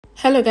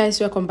Hello guys,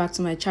 welcome back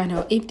to my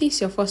channel. If this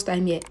is your first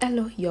time here,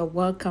 hello, you're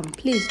welcome.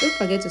 Please don't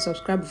forget to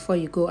subscribe before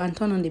you go and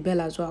turn on the bell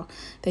as well.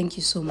 Thank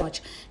you so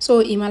much. So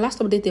in my last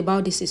update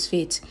about This Is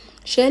Fate,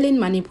 Sherlyn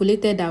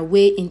manipulated her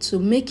way into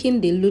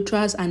making the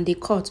Luthras and the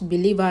court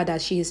believe her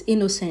that she is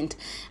innocent.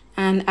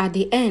 And at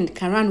the end,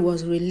 Karan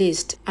was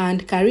released,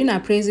 and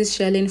Karina praises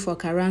Sherlyn for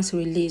Karan's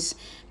release,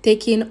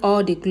 taking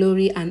all the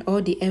glory and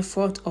all the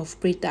effort of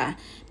Preeta.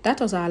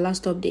 That was our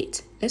last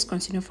update. Let's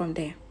continue from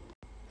there.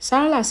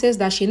 Sarala says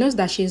that she knows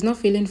that she is not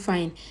feeling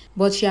fine,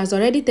 but she has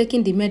already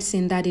taken the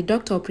medicine that the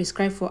doctor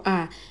prescribed for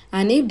her,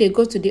 and if they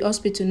go to the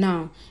hospital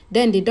now,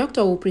 then the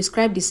doctor will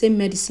prescribe the same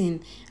medicine,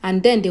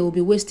 and then they will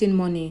be wasting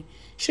money.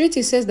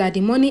 Shriti says that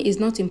the money is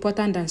not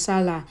important than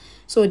Sarala,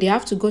 so they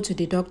have to go to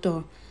the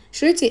doctor.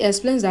 Shriti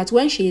explains that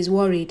when she is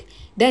worried,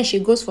 then she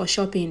goes for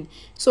shopping.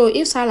 So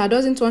if Sarala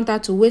doesn't want her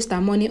to waste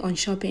her money on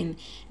shopping,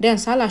 then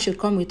Sarala should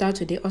come with her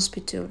to the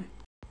hospital.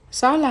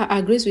 Sarala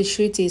agrees with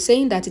Shriti,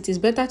 saying that it is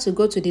better to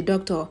go to the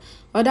doctor,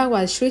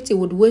 otherwise Shriti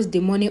would waste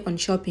the money on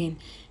shopping.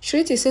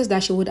 Shriti says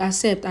that she would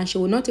accept and she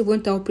would not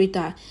even tell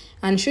Preeta,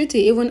 and Shriti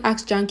even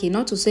asks Janki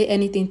not to say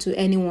anything to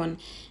anyone,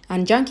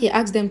 and Janki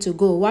asks them to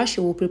go while she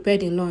will prepare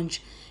the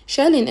lunch.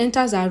 Sherlyn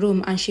enters her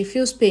room and she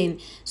feels pain,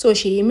 so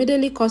she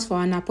immediately calls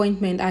for an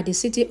appointment at the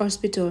city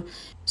hospital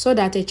so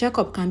that a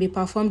checkup can be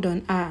performed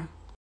on her.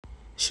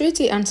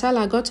 Shriti and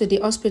Sarala got to the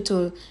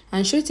hospital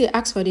and Shriti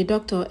asked for the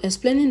doctor,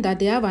 explaining that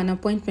they have an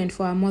appointment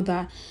for her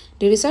mother.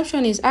 The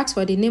receptionist asked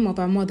for the name of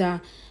her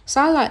mother.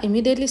 Sarala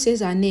immediately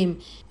says her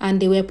name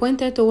and they were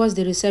pointed towards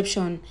the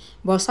reception.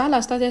 But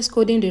Sarala started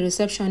scolding the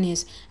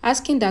receptionist,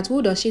 asking that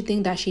who does she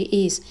think that she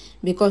is,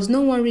 because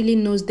no one really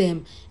knows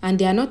them and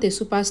they are not a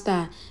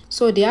superstar.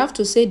 So they have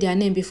to say their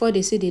name before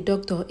they see the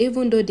doctor,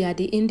 even though they are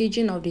the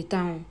indigene of the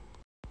town.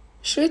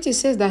 Shriti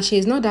says that she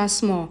is not that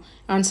small,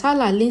 and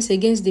Sarala leans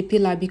against the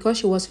pillar because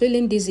she was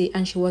feeling dizzy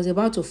and she was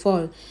about to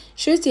fall.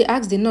 Shriti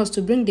asks the nurse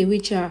to bring the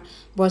wheelchair,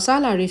 but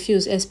Sarala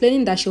refused,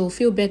 explaining that she will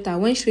feel better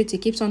when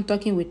Shriti keeps on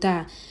talking with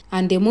her,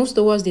 and they move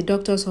towards the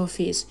doctor's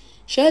office.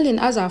 Sherlyn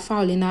has her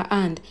file in her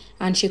hand,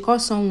 and she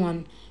calls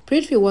someone.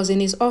 Prithvi was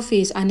in his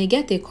office and he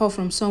get a call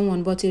from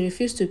someone, but he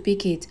refused to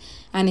pick it,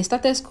 and he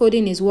started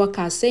scolding his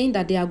workers, saying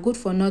that they are good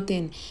for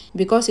nothing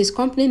because his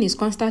company is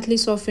constantly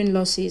suffering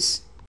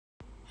losses.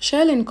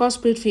 Sherlyn calls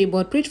Prithvi,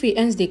 but Prithvi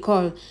ends the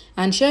call,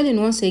 and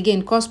Sherlyn once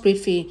again calls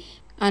Prithvi,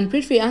 and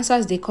Prithvi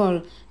answers the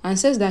call and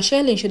says that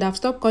Sherlyn should have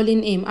stopped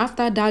calling him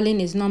after dialing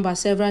his number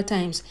several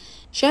times.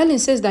 Sherlyn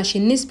says that she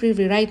needs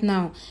Prithvi right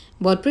now,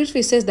 but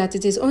Prithvi says that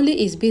it is only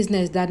his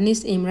business that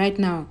needs him right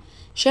now.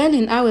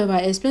 Sherlyn, however,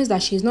 explains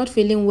that she is not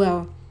feeling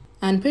well,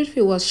 and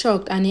Prithvi was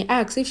shocked and he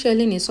asks if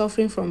Sherlyn is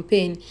suffering from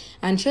pain,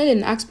 and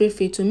Sherlyn asks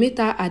Prithvi to meet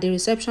her at the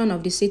reception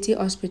of the city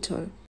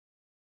hospital.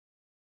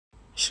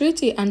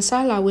 Shriti and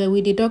Sarala were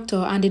with the doctor,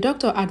 and the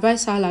doctor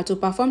advised Sarala to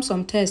perform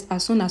some tests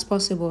as soon as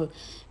possible.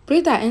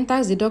 Preeta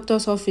enters the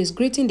doctor's office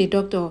greeting the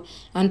doctor,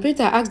 and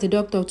Preeta asks the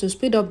doctor to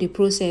speed up the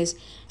process.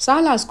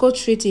 Sarala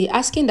scolds Shriti,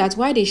 asking that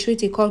why did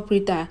Shriti call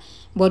Preeta,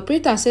 but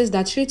Preeta says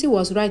that Shriti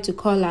was right to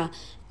call her,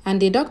 and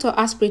the doctor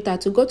asks Preeta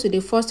to go to the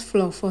first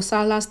floor for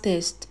Sarala's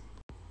test.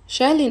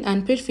 Sherlyn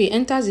and Prithvi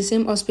enters the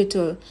same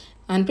hospital,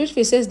 and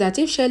Prithvi says that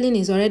if Sherlyn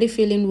is already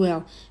feeling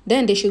well,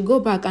 then they should go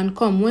back and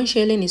come when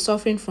Sherlyn is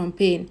suffering from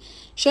pain.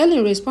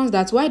 Sherlyn responds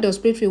that why does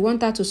Prithvi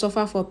want her to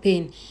suffer for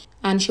pain,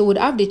 and she would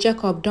have the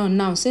checkup done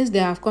now since they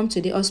have come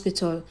to the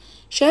hospital.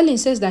 Sherlyn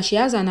says that she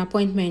has an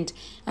appointment,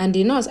 and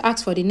the nurse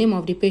asks for the name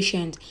of the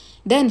patient.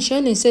 Then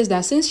Sherlyn says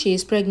that since she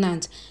is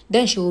pregnant,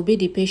 then she will be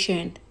the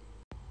patient.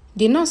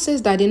 The nurse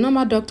says that the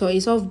normal doctor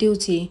is off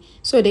duty,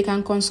 so they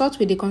can consult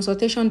with the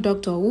consultation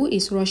doctor, who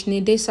is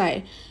Roshni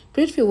Desai.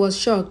 Prithvi was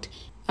shocked,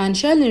 and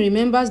Sherlyn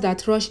remembers that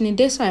Roshni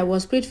Desai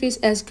was Prithvi's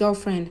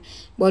ex-girlfriend,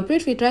 but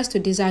Prithvi tries to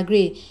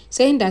disagree,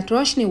 saying that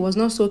Roshni was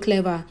not so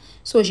clever,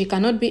 so she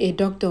cannot be a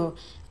doctor,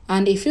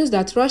 and he feels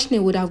that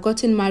Roshni would have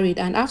gotten married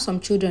and have some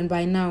children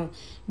by now.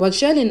 But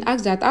Sherlyn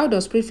asks that how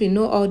does Prithvi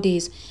know all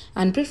this,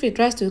 and Prithvi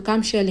tries to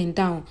calm Sherlyn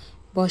down,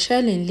 but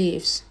Sherlyn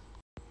leaves.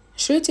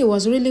 Shriti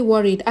was really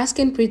worried,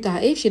 asking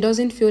Preeta if she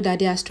doesn't feel that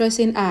they are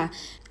stressing her,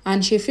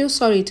 and she feels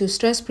sorry to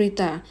stress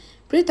Preeta.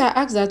 Preeta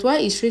asks that why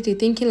is Shriti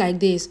thinking like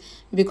this,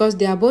 because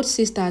they are both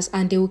sisters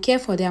and they will care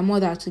for their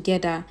mother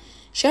together.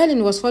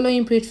 Sherlyn was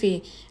following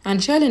Prithvi, and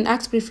Sherlyn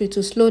asked Prithvi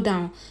to slow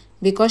down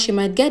because she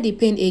might get the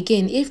pain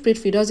again if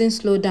Prithvi doesn't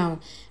slow down,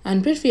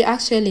 and Prithvi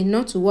asked Sherlyn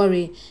not to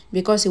worry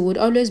because he would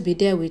always be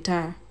there with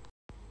her.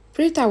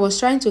 Preeta was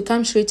trying to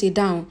calm Shriti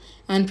down,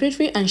 and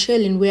Prithvi and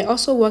Sherlyn were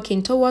also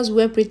walking towards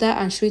where Preeta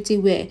and Shriti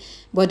were,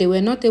 but they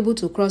were not able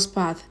to cross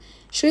paths.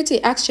 Shriti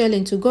asked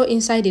Sherlyn to go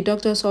inside the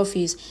doctor's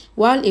office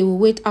while he will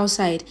wait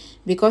outside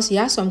because he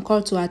has some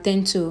call to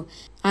attend to,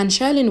 and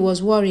Sherlyn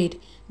was worried,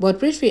 but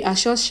Prithvi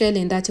assures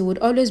Sherlyn that he would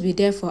always be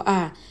there for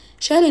her.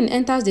 Sherlyn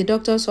enters the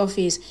doctor's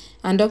office,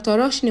 and Dr.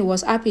 Roshni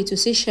was happy to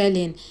see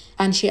Sherlyn,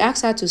 and she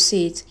asked her to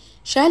sit.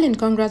 Sherlyn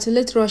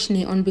congratulates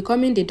Roshni on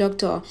becoming the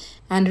doctor,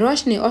 and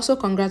Roshni also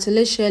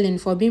congratulates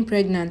Sherlyn for being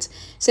pregnant,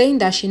 saying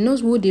that she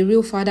knows who the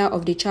real father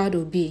of the child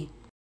will be.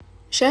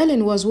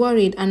 Sherlyn was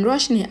worried and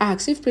Roshni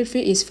asked if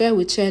Prithvi is fair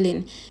with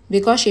Sherlyn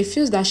because she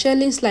feels that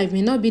Sherlyn's life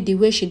may not be the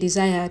way she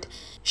desired.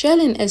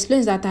 Sherlyn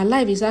explains that her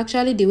life is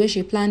actually the way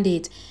she planned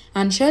it,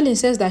 and Sherlyn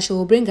says that she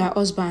will bring her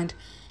husband.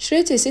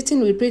 Shruti,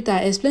 sitting with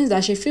Preeta, explains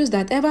that she feels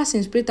that ever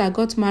since Preeta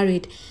got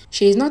married,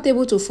 she is not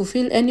able to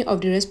fulfill any of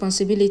the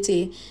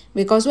responsibility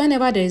because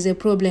whenever there is a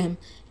problem,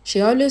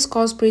 she always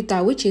calls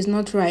Preeta, which is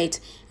not right,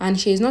 and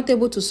she is not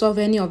able to solve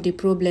any of the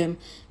problem.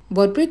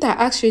 But Preeta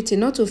asks Shruti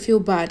not to feel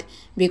bad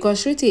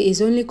because Shruti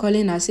is only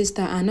calling her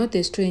sister and not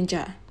a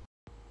stranger.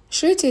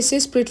 Shruti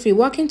sees Prithvi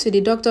walking to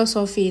the doctor's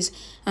office,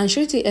 and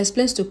Shruti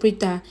explains to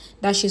Preeta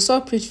that she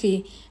saw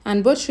Prithvi,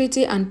 and both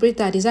Shruti and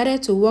Preeta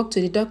decided to walk to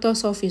the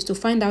doctor's office to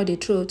find out the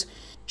truth.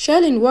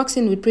 Sherlyn walks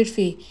in with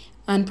Prithvi,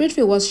 and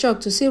Prithvi was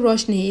shocked to see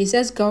Roshni, his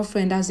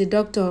ex-girlfriend, as the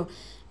doctor.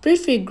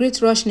 Prithvi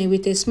greets Roshni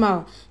with a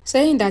smile,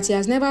 saying that he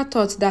has never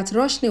thought that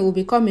Roshni will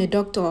become a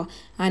doctor,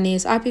 and he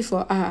is happy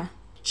for her.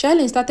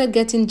 Sherlyn started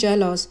getting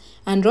jealous,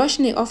 and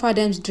Roshni offered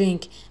them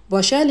drink,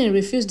 but Sherlyn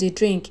refused the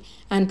drink,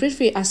 and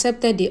Prithvi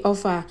accepted the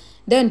offer.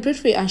 Then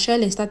Prithvi and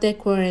Sherlyn started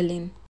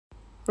quarreling.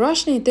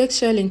 Roshni takes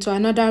Sherlyn to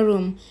another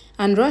room,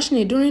 and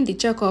Roshni during the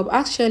checkup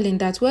asks Sherlyn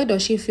that where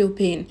does she feel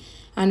pain,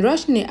 and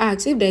Roshni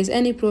asks if there is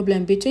any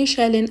problem between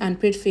Sherlyn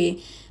and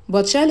Prithvi,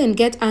 but Sherlyn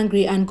gets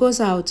angry and goes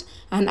out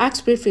and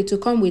asks Prithvi to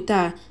come with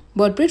her.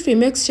 But Prithvi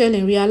makes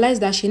Sherlyn realize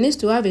that she needs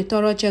to have a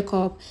thorough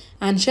checkup,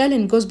 and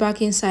Sherlyn goes back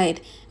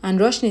inside, and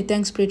Roshni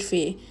thanks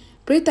Prithvi.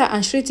 Preeta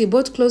and Shruti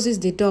both closes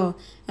the door,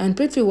 and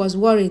Prithvi was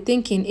worried,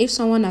 thinking if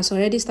someone has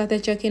already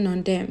started checking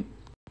on them.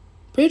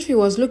 Prithvi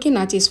was looking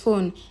at his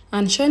phone,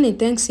 and Sherlyn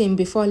thanks him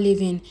before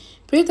leaving.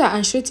 Preeta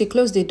and Shruti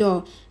close the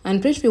door,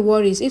 and Prithvi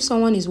worries if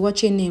someone is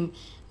watching him.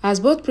 As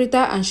both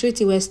Preeta and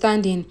Shruti were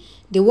standing,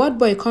 the ward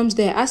boy comes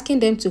there asking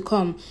them to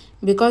come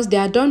because they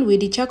are done with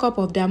the checkup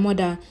of their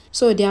mother,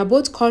 so they are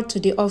both called to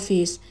the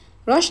office.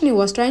 Roshni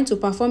was trying to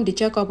perform the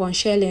checkup on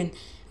Sherlyn,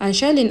 and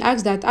Sherlyn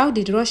asked that how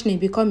did Roshni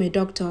become a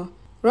doctor.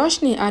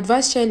 Roshni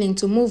advised Sherlyn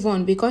to move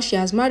on because she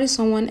has married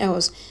someone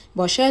else,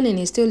 but Sherlyn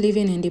is still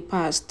living in the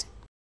past.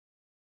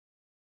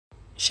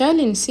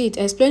 Sherlyn sits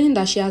explaining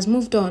that she has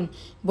moved on,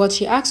 but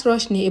she asks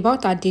Roshni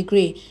about her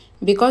degree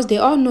because they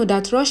all know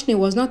that Roshni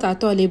was not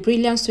at all a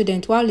brilliant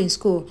student while in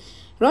school.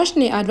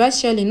 Roshni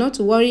advised Sherlyn not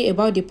to worry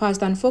about the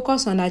past and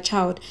focus on her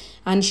child,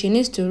 and she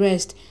needs to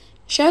rest.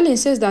 Sherlyn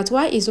says that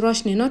why is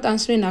Roshni not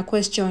answering her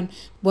question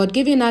but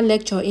giving her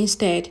lecture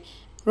instead.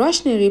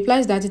 Roshni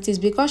replies that it is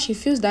because she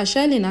feels that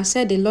Sherlyn has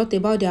said a lot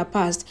about their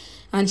past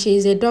and she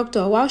is a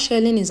doctor while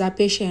Sherlyn is her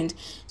patient,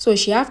 so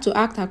she has to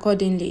act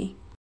accordingly.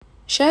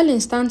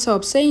 Sherlyn stands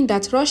up saying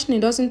that Roshni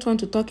doesn't want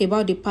to talk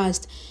about the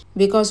past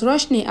because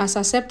Roshni has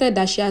accepted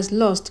that she has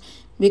lost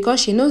because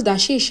she knows that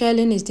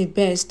Sherlyn is the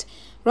best.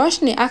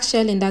 Roshni asks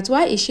Sherlyn that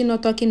why is she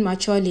not talking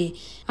maturely,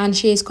 and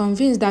she is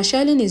convinced that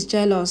Sherlyn is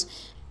jealous,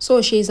 so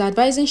she is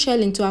advising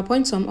Sherlyn to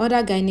appoint some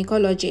other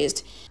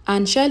gynecologist,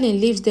 and Sherlyn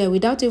leaves there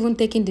without even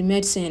taking the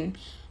medicine.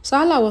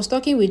 Sala was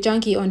talking with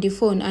Janki on the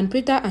phone, and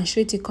Preeta and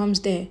Shruti comes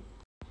there.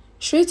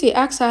 Shruti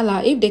asks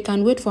Sala if they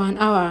can wait for an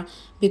hour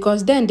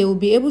because then they will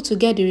be able to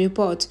get the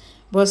report,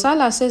 but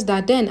Sala says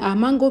that then our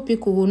mango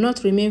pickle will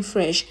not remain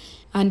fresh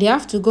and they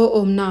have to go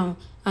home now,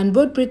 and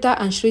both Preeta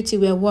and Shruti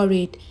were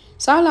worried.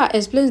 Sala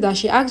explains that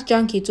she asked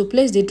Janki to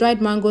place the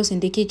dried mangoes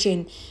in the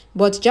kitchen,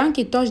 but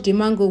Janki touched the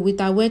mango with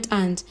her wet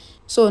hand,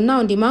 so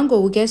now the mango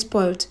will get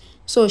spoiled,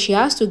 so she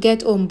has to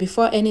get home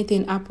before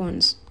anything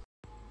happens.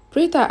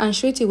 Preeta and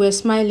Shruti were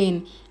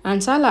smiling,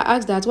 and Sala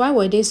asked that why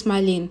were they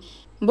smiling.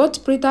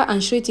 Both Preeta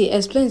and Shruti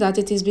explains that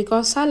it is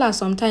because Sala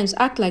sometimes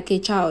acts like a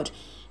child.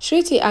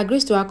 Shruti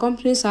agrees to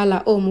accompany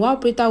Sala home while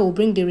Preeta will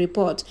bring the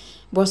report,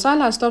 but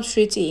Sala stops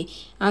Shruti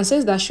and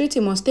says that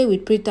Shruti must stay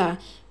with Preeta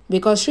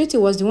because Shruti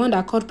was the one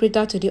that called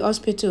Preeta to the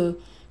hospital.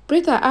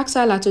 Preeta asks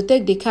Sala to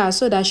take the car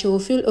so that she will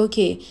feel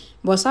okay,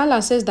 but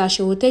Sala says that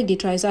she will take the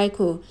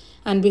tricycle,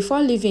 and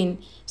before leaving,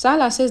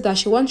 Sala says that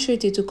she wants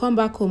Shruti to come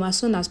back home as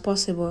soon as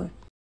possible.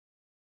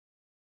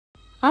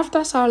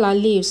 After Sala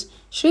leaves,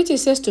 Shruti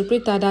says to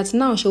Preeta that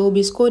now she will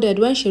be scolded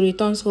when she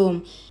returns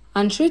home,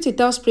 and Shruti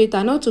tells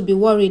Preeta not to be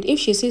worried if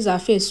she sees her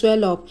face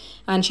swell up,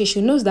 and she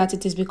should know that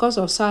it is because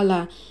of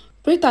Sala.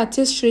 Preeta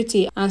teases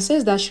Shruti and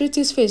says that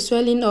Shruti's face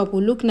swelling up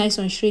will look nice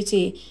on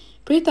Shruti.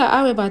 Preeta,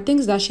 however,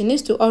 thinks that she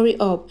needs to hurry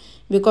up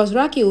because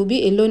Raki will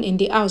be alone in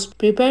the house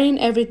preparing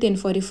everything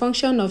for the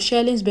function of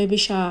Sherlyn's baby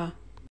shower.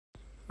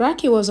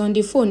 Raki was on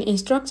the phone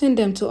instructing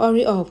them to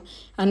hurry up,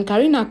 and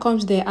Karina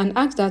comes there and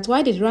asks that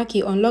why did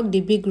Raki unlock the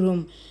big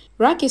room.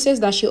 Raki says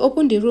that she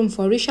opened the room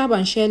for Rishabh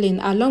and Sherlyn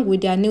along with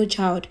their new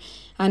child,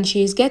 and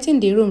she is getting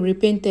the room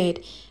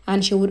repainted,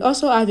 and she would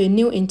also have a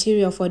new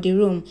interior for the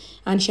room,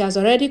 and she has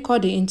already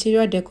called the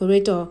interior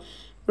decorator.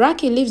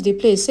 Raki leaves the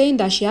place saying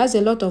that she has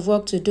a lot of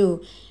work to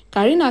do.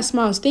 Karina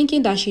smiles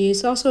thinking that she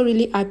is also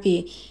really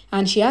happy,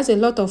 and she has a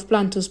lot of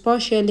plans to spoil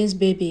Sherlyn's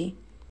baby.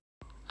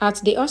 At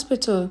the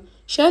hospital,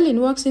 Sherlyn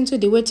walks into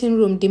the waiting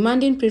room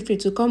demanding Prithvi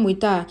to come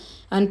with her,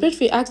 and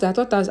Prithvi asks that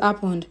what has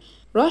happened.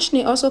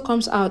 Roshni also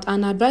comes out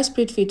and advises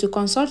Prithvi to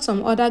consult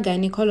some other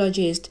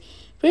gynecologist.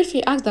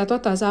 Prithvi asks that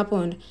what has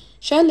happened.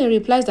 Sherlyn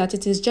replies that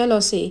it is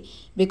jealousy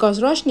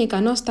because Roshni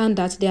cannot stand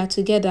that they are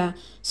together,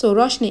 so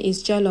Roshni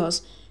is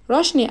jealous.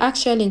 Roshni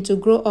asks Sherlyn to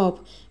grow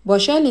up,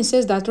 but Sherlyn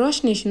says that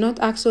Roshni should not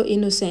act so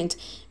innocent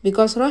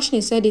because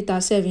Roshni said it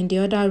herself in the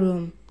other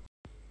room.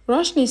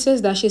 Roshni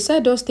says that she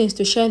said those things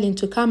to Sherlyn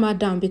to calm her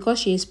down because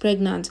she is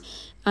pregnant,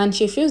 and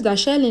she feels that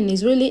Sherlyn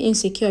is really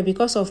insecure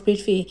because of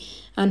Prithvi,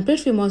 and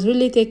Prithvi must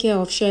really take care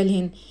of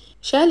Sherlyn.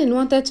 Sherlyn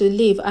wanted to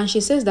leave, and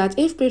she says that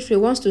if Prithvi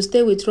wants to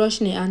stay with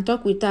Roshni and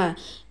talk with her,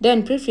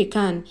 then Prithvi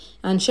can,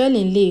 and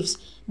Sherlyn leaves.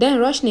 Then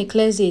Roshni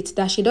clears it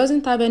that she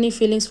doesn't have any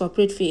feelings for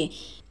Prithvi.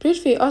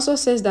 Prithvi also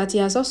says that he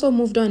has also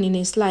moved on in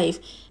his life,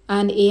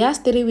 and he has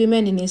 3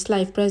 women in his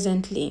life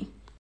presently.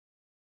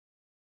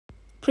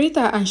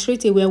 Preeta and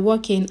Shruti were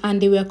working,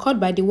 and they were caught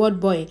by the ward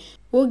boy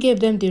who gave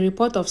them the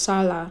report of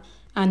Salah,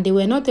 and they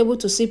were not able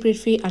to see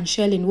Prithvi and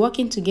Sherlyn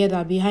working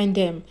together behind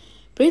them.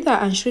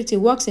 Preeta and Shruti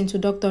walks into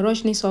Dr.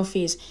 Roshni's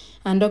office,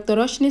 and Dr.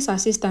 Roshni's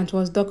assistant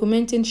was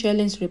documenting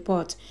Sherlyn's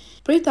report.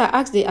 Preeta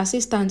asked the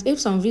assistant if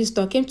some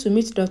visitor came to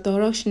meet Dr.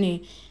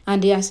 Roshni,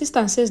 and the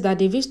assistant says that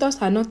the visitors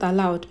are not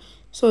allowed,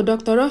 so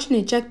Dr.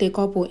 Roshni checked a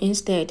couple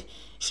instead.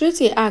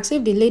 Shruti asks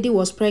if the lady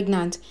was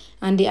pregnant,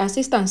 and the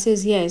assistant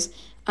says yes,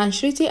 and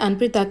Shruti and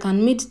Preeta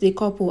can meet the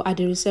couple at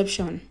the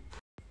reception.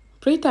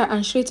 Preeta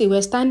and Shruti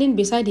were standing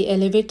beside the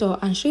elevator,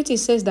 and Shruti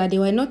says that they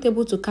were not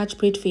able to catch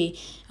Prithvi,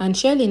 and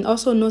Sherlyn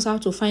also knows how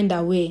to find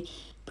her way.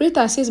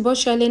 Preeta sees both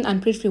Sherlyn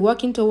and Prithvi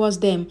walking towards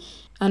them,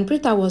 and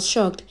Preeta was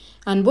shocked,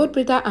 and both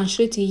Preeta and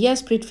Shruti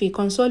yes Prithvi,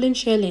 consoling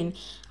Sherlyn,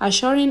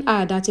 assuring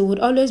her that he would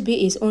always be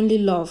his only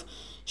love.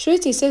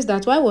 Shruti says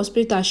that why was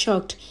Preeta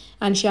shocked,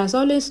 and she has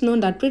always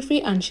known that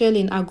Prithvi and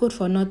Sherlyn are good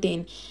for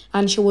nothing,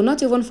 and she will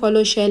not even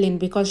follow Sherlyn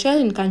because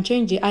Sherlyn can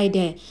change the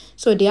idea,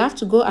 so they have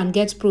to go and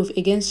get proof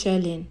against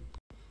Sherlyn.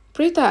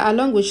 Preeta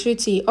along with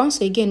Shruti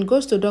once again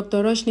goes to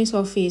Dr. Roshni's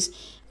office,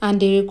 and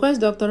they request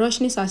Dr.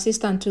 Roshni's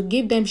assistant to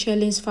give them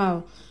Sherlyn's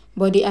file,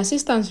 but the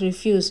assistants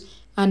refuse,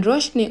 and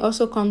Roshni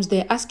also comes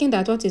there asking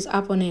that what is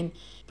happening.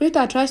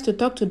 Preeta tries to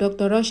talk to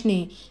Dr.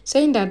 Roshni,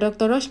 saying that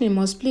Dr. Roshni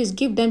must please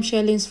give them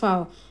Sherlyn's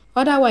file,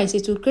 otherwise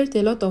it will create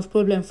a lot of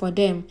problem for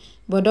them,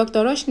 but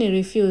Dr. Roshni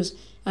refused,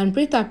 and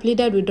Preeta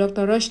pleaded with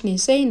Dr. Roshni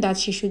saying that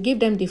she should give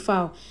them the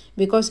file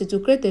because it will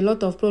create a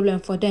lot of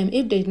problem for them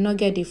if they did not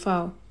get the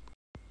file.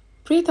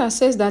 Preeta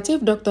says that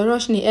if Dr.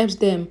 Roshni helps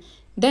them,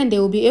 then they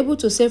will be able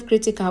to save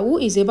Kritika, who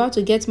is about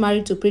to get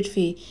married to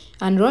Prithvi,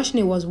 and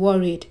Roshni was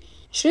worried.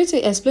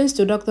 Shruti explains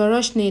to Dr.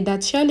 Roshni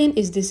that Sherlyn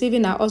is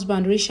deceiving her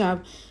husband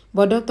Rishabh,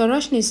 but Dr.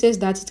 Roshni says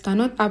that it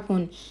cannot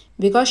happen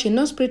because she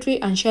knows Prithvi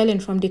and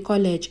Sherlyn from the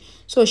college,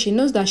 so she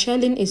knows that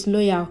Sherlyn is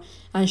loyal,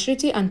 and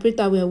Shruti and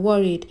Preeta were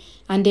worried,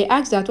 and they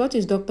asked that what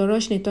is Dr.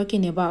 Roshni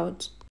talking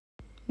about.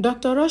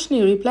 Dr.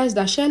 Roshni replies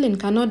that Sherlyn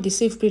cannot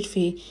deceive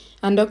Prithvi,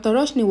 and Dr.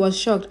 Roshni was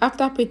shocked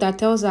after Preeta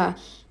tells her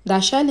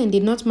that Sherlyn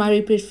did not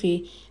marry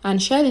Prithvi, and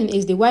Sherlyn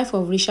is the wife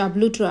of Rishabh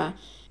Luthra.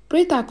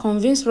 Preeta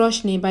convinced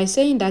Roshni by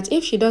saying that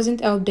if she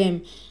doesn't help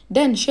them,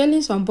 then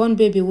Sherlyn's unborn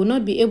baby will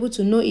not be able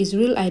to know his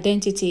real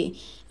identity,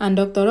 and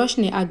Dr.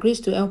 Roshni agrees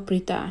to help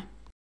Preeta.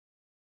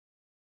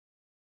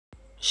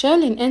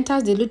 Sherlyn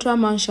enters the Luthra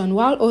mansion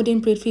while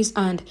holding Prithvi's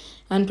hand,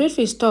 and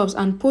Prithvi stops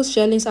and pulls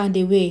Sherlyn's hand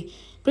away.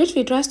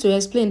 Prithvi tries to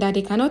explain that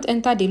they cannot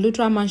enter the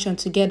Luthra mansion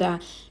together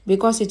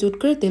because it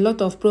would create a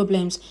lot of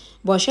problems,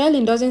 but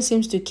Sherlyn doesn't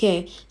seem to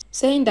care,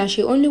 saying that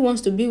she only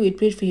wants to be with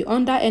Prithvi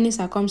under any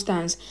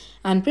circumstance,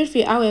 and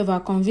Prithvi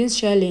however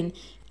convinced Sherlyn,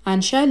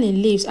 and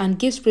Sherlyn leaves and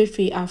gives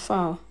Prithvi a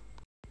file.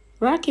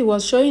 Raki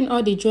was showing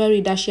all the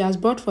jewelry that she has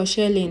bought for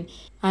Sherlyn,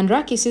 and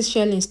Raki sees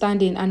Sherlyn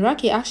standing, and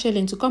Raki asks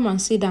Sherlyn to come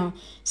and sit down,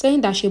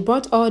 saying that she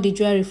bought all the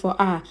jewelry for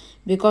her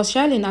because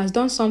Sherlyn has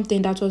done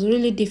something that was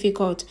really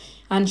difficult,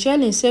 and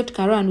Sherlyn saved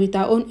Karan with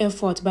her own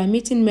effort by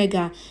meeting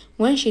Mega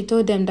when she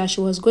told them that she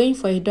was going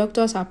for a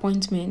doctor's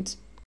appointment.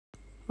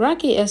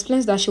 Raki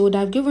explains that she would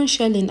have given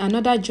Sherlyn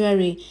another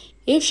jewelry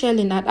if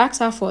Sherlyn had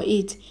asked her for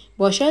it,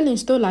 but Sherlyn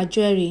stole her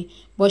jewelry,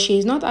 but she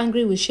is not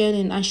angry with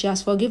Sherlyn and she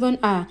has forgiven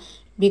her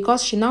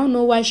because she now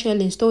knows why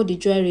Sherlyn stole the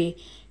jewelry.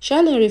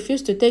 Sherlyn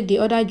refused to take the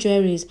other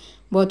jewelries,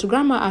 but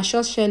Grandma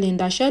assures Sherlyn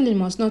that Sherlyn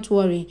must not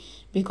worry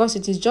because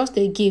it is just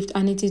a gift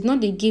and it is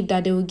not the gift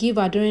that they will give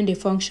her during the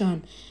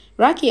function.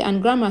 Raki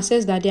and Grandma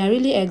says that they are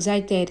really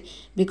excited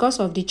because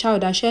of the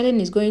child that Sherlyn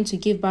is going to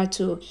give birth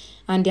to,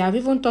 and they have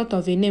even thought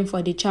of a name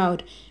for the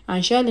child,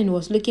 and Sherlyn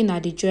was looking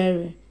at the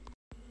jewelry.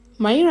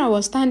 Mahira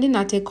was standing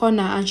at a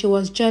corner and she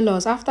was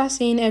jealous after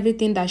seeing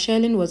everything that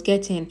Sherlyn was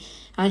getting,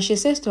 and she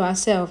says to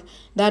herself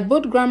that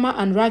both Grandma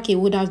and Raki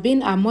would have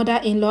been her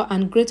mother-in-law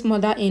and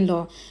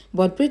great-mother-in-law,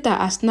 but Preeta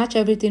has snatched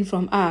everything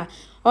from her,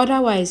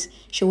 otherwise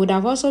she would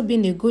have also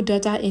been a good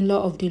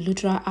daughter-in-law of the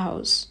Luthra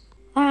house.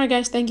 Alright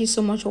guys, thank you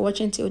so much for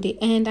watching till the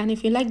end, and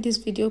if you like this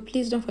video,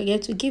 please don't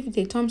forget to give it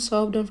a thumbs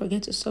up, don't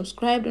forget to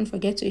subscribe, don't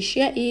forget to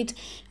share it,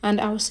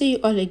 and I will see you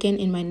all again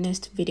in my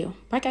next video.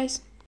 Bye guys.